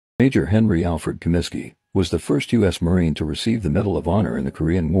Major Henry Alfred Comiskey was the first U.S. Marine to receive the Medal of Honor in the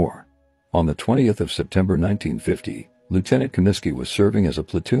Korean War. On the 20th of September 1950, Lieutenant Comiskey was serving as a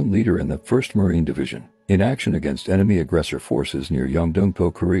platoon leader in the 1st Marine Division, in action against enemy aggressor forces near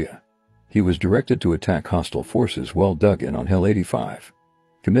Yeongdeungpo, Korea. He was directed to attack hostile forces well dug in on Hill 85.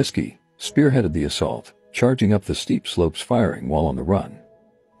 Comiskey spearheaded the assault, charging up the steep slopes firing while on the run.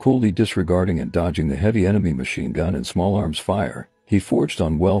 Coolly disregarding and dodging the heavy enemy machine gun and small arms fire, he forged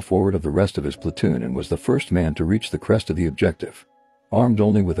on well forward of the rest of his platoon and was the first man to reach the crest of the objective. Armed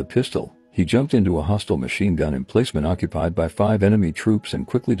only with a pistol, he jumped into a hostile machine gun emplacement occupied by 5 enemy troops and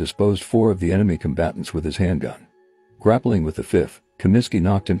quickly disposed 4 of the enemy combatants with his handgun. Grappling with the 5th, Comiskey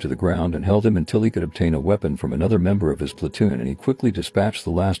knocked him to the ground and held him until he could obtain a weapon from another member of his platoon, and he quickly dispatched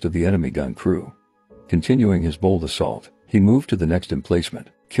the last of the enemy gun crew. Continuing his bold assault, he moved to the next emplacement,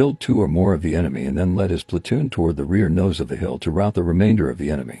 killed 2 or more of the enemy, and then led his platoon toward the rear nose of the hill to rout the remainder of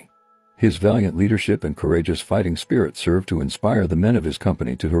the enemy. His valiant leadership and courageous fighting spirit served to inspire the men of his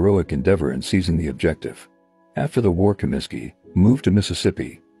company to heroic endeavor in seizing the objective. After the war, Comiskey moved to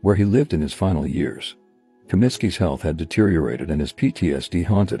Mississippi, where he lived in his final years. Comiskey's health had deteriorated and his PTSD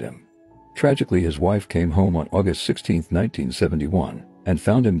haunted him. Tragically, his wife came home on August 16, 1971, and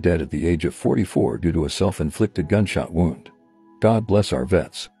found him dead at the age of 44 due to a self-inflicted gunshot wound. God bless our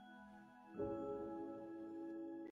vets.